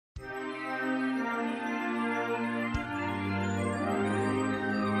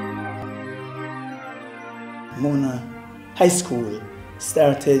Mona High School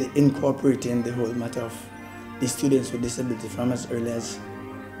started incorporating the whole matter of the students with disability from as early as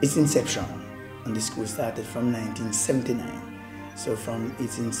its inception. And the school started from 1979. So from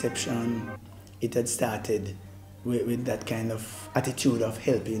its inception, it had started with that kind of attitude of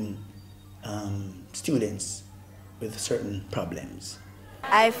helping students with certain problems.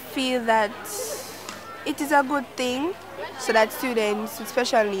 I feel that it is a good thing so that students with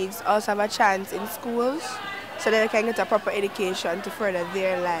special needs also have a chance in schools so that they can get a proper education to further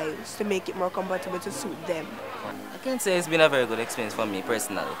their lives, to make it more compatible to suit them. I can say it's been a very good experience for me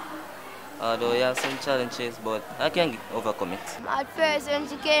personally. Although you have some challenges, but I can overcome it. At first, when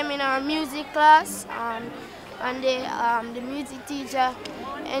she came in our music class, and the music teacher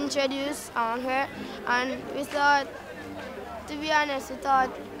introduced her, and we thought, to be honest, we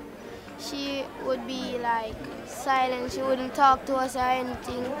thought she would be like silent, she wouldn't talk to us or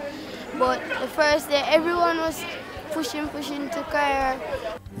anything. But the first day, everyone was pushing to carry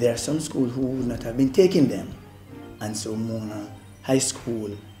her. There are some schools who would not have been taking them, and so Mona High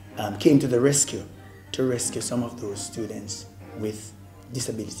School came to the rescue to rescue some of those students with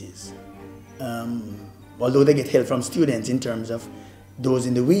disabilities. Although they get help from students in terms of those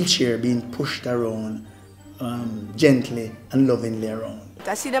in the wheelchair being pushed around gently and lovingly around.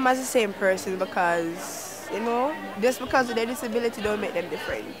 I see them as the same person because, you know, just because of their disability don't make them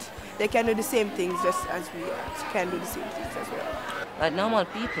different. They can do the same things just as we can do the same things as well. Like normal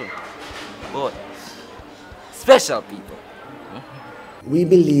people, but special people. We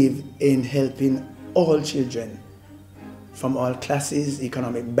believe in helping all children from all classes,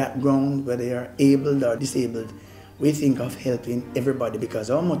 economic background, whether they are able or disabled. We think of helping everybody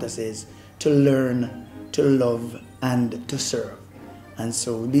because our motto says to learn, to love, and to serve. And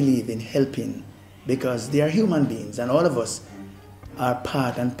so we believe in helping because they are human beings and all of us are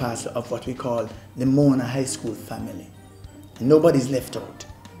part and parcel of what we call the Mona High School family. And nobody's left out,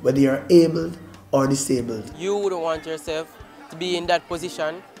 whether you are able or disabled. You wouldn't want yourself to be in that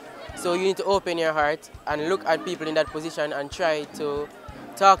position, so you need to open your heart and look at people in that position and try to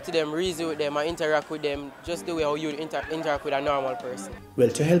talk to them, reason with them, and interact with them just the way how you interact with a normal person. Well,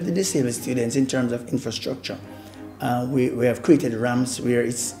 to help the disabled students in terms of infrastructure, we have created ramps where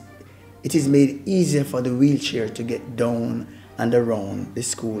it is made easier for the wheelchair to get down and around the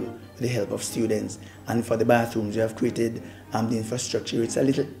school with the help of students. And for the bathrooms, we have created the infrastructure. It's a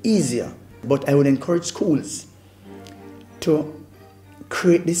little easier. But I would encourage schools to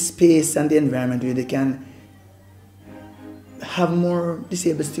create this space and the environment where they can have more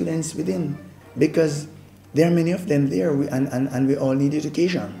disabled students within, because there are many of them there and we all need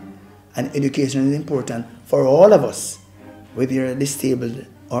education. And education is important for all of us, whether you're disabled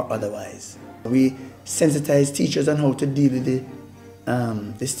or otherwise. We sensitize teachers on how to deal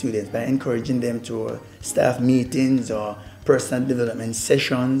with the students by encouraging them to staff meetings or personal development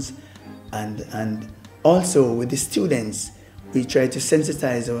sessions, and also with the students, we try to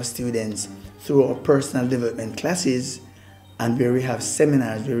sensitize our students through our personal development classes, and where we have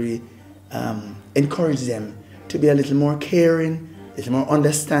seminars where we encourage them to be a little more caring, a little more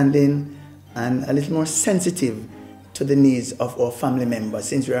understanding, and a little more sensitive to the needs of our family members,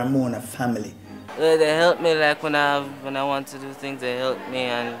 since we are more than a family. They help me like when I want to do things, they help me,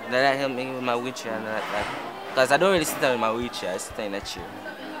 and they help me with my wheelchair and like, because I don't really sit down in my wheelchair, I sit in a chair.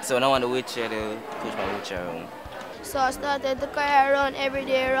 So when I want the wheelchair, they push my wheelchair around. So I started to carry around every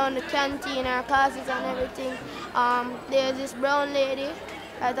day around the canteen, our classes and everything. There's this brown lady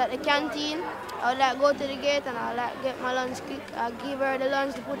right at the canteen. I would like go to the gate and I would like get my lunch quick. I give her the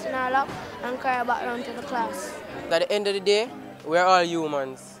lunch to put in her lap and carry back around to the class. At the end of the day, we're all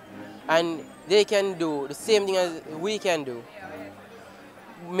humans, and they can do the same thing as we can do.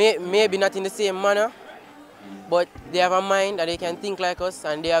 Maybe not in the same manner, but they have a mind and they can think like us,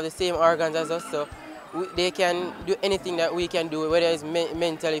 and they have the same organs as us, so they can do anything that we can do, whether it's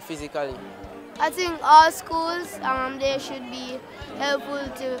mentally, physically. I think all schools, they should be helpful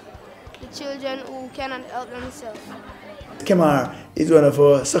to the children who cannot help themselves. Kemar is one of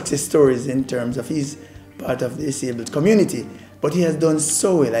our success stories in terms of his part of the disabled community, but he has done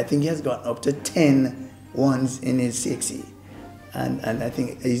so well. I think he has gone up to 10 ones in his CXE, and I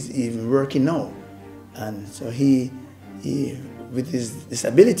think he's even working now. And so he with his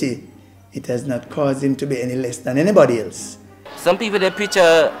disability, it has not caused him to be any less than anybody else. Some people, they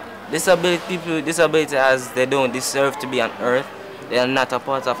picture people with disability as they don't deserve to be on earth. They are not a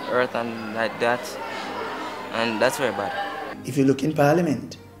part of earth and like that. And that's very bad. If you look in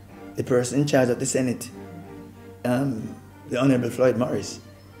Parliament, the person in charge of the Senate, the Honorable Floyd Morris,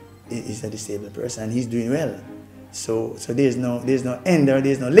 is a disabled person and he's doing well. So there's no end or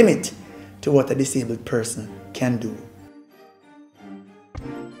there's no limit to what a disabled person can can do